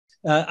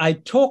I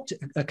talked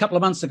a couple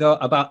of months ago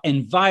about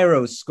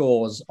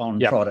Enviro-scores on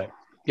Yep. product.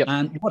 Yep.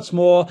 And what's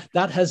more,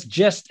 that has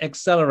just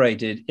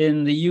accelerated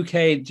in the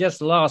UK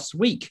just last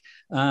week.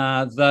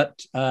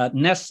 That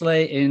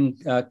Nestle, in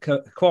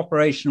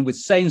cooperation with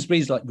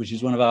Sainsbury's, which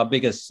is one of our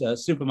biggest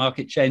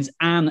supermarket chains,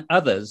 and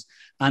others,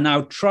 are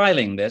now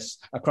trialing this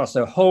across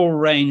a whole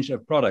range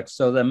of products.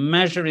 So they're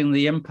measuring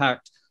the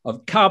impact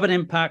of carbon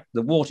impact,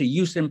 the water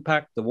use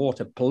impact, the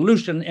water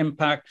pollution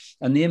impact,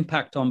 and the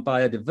impact on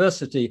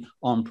biodiversity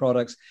on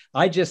products.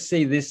 I just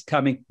see this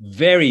coming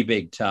very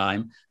big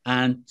time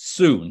and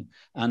soon.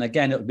 And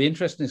again, it'll be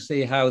interesting to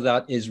see how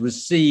that is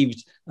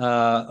received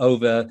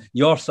over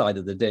your side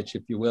of the ditch,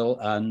 if you will,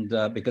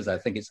 and because I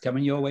think it's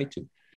coming your way too.